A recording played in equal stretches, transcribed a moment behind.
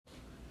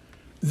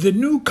The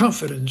new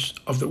confidence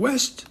of the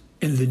West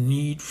and the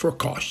need for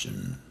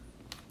caution.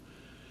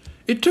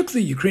 It took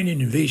the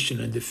Ukrainian invasion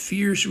and the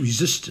fierce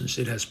resistance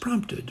it has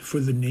prompted for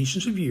the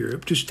nations of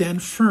Europe to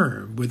stand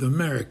firm with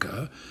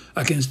America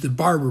against the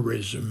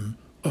barbarism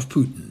of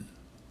Putin.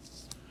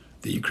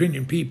 The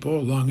Ukrainian people,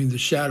 along in the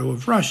shadow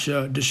of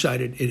Russia,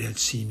 decided it had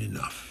seen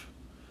enough.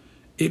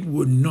 It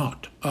would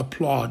not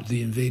applaud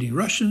the invading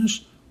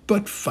Russians,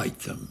 but fight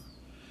them,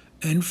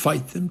 and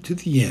fight them to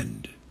the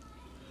end.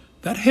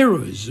 That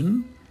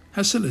heroism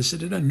has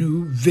elicited a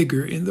new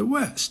vigor in the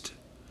West.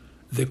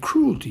 The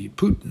cruelty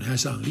Putin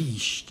has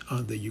unleashed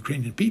on the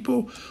Ukrainian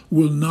people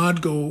will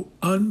not go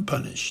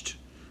unpunished.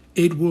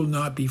 It will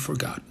not be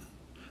forgotten.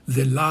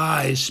 The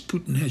lies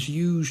Putin has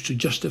used to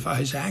justify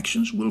his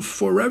actions will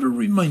forever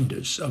remind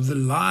us of the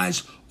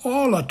lies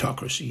all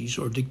autocracies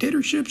or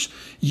dictatorships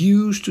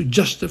use to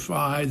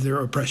justify their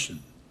oppression.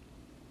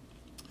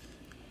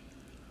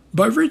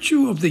 By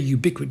virtue of the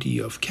ubiquity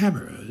of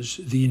cameras,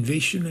 the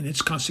invasion and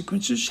its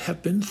consequences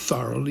have been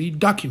thoroughly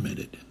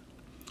documented,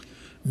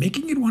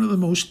 making it one of the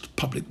most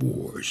public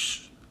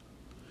wars.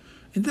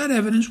 And that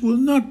evidence will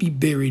not be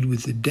buried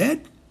with the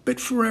dead, but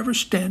forever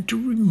stand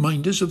to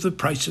remind us of the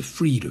price of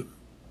freedom.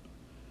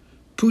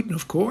 Putin,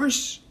 of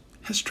course,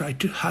 has tried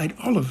to hide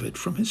all of it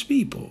from his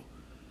people,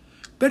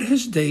 but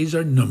his days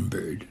are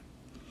numbered.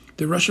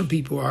 The Russian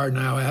people are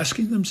now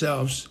asking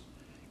themselves,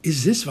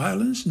 is this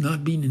violence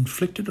not being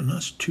inflicted on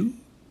us too,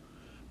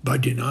 by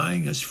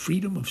denying us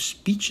freedom of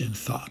speech and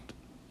thought?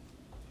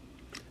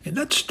 And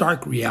that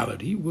stark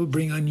reality will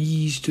bring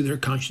unease to their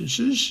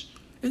consciences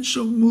and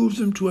so move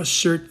them to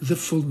assert the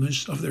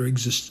fullness of their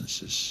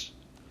existences.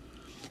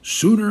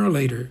 Sooner or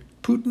later,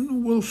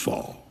 Putin will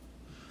fall,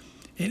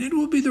 and it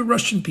will be the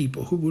Russian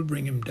people who will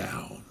bring him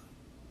down.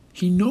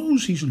 He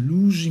knows he's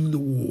losing the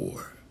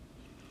war.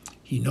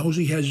 He knows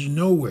he has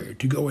nowhere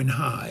to go and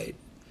hide.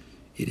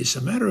 It is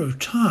a matter of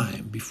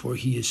time before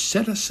he is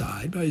set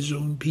aside by his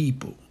own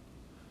people.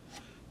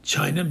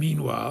 China,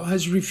 meanwhile,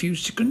 has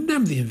refused to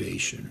condemn the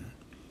invasion,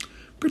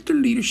 but their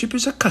leadership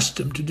is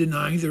accustomed to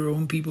denying their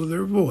own people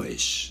their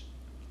voice.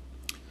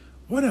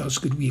 What else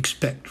could we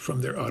expect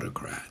from their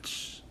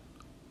autocrats?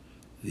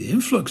 The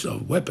influx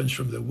of weapons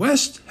from the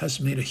West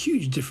has made a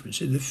huge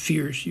difference in the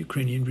fierce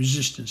Ukrainian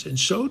resistance, and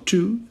so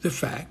too the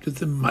fact that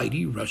the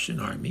mighty Russian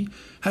army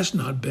has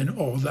not been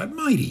all that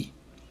mighty.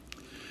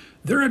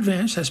 Their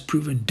advance has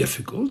proven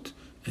difficult,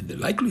 and the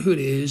likelihood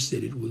is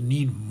that it will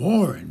need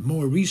more and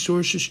more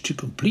resources to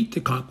complete the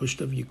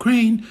conquest of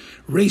Ukraine,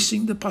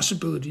 raising the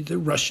possibility that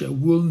Russia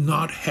will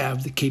not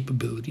have the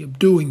capability of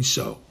doing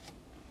so.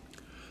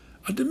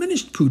 A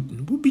diminished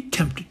Putin will be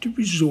tempted to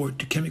resort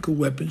to chemical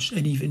weapons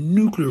and even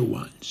nuclear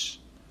ones.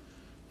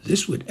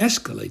 This would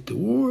escalate the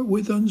war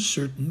with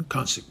uncertain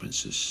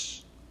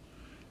consequences.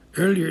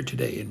 Earlier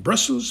today in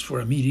Brussels, for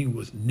a meeting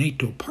with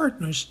NATO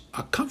partners,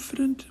 a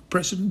confident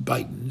President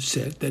Biden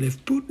said that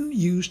if Putin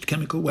used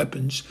chemical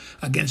weapons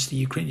against the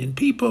Ukrainian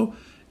people,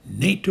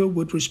 NATO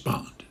would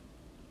respond.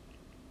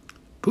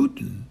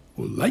 Putin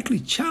will likely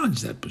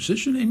challenge that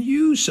position and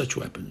use such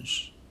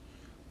weapons,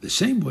 the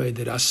same way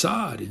that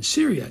Assad in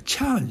Syria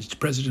challenged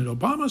President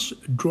Obama's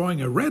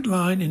drawing a red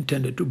line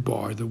intended to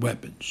bar the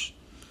weapons.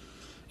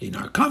 In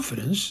our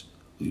confidence,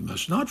 we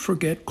must not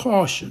forget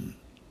caution.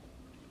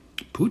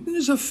 Putin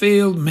is a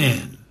failed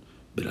man,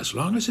 but as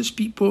long as his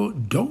people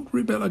don't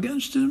rebel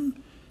against him,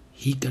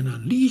 he can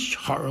unleash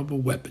horrible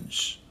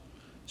weapons.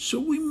 So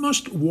we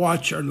must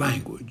watch our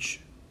language.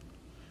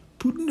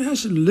 Putin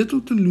has little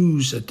to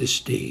lose at this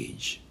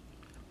stage,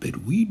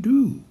 but we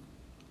do.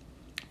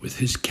 With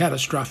his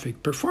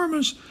catastrophic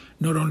performance,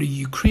 not only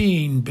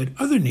Ukraine but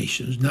other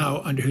nations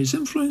now under his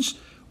influence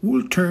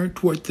will turn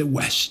toward the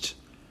West.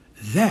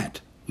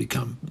 That we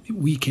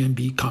can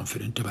be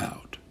confident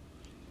about.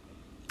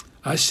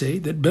 I say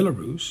that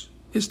Belarus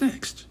is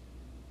next.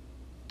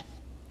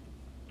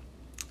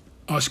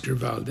 Oscar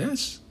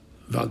Valdez,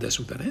 Valdez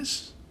with an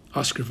S,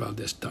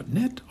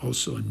 OscarValdez.net,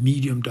 also on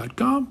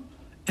Medium.com,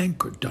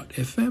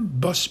 Anchor.fm,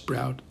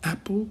 Buzzsprout,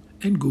 Apple,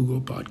 and Google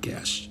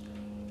Podcasts.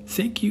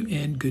 Thank you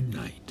and good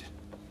night.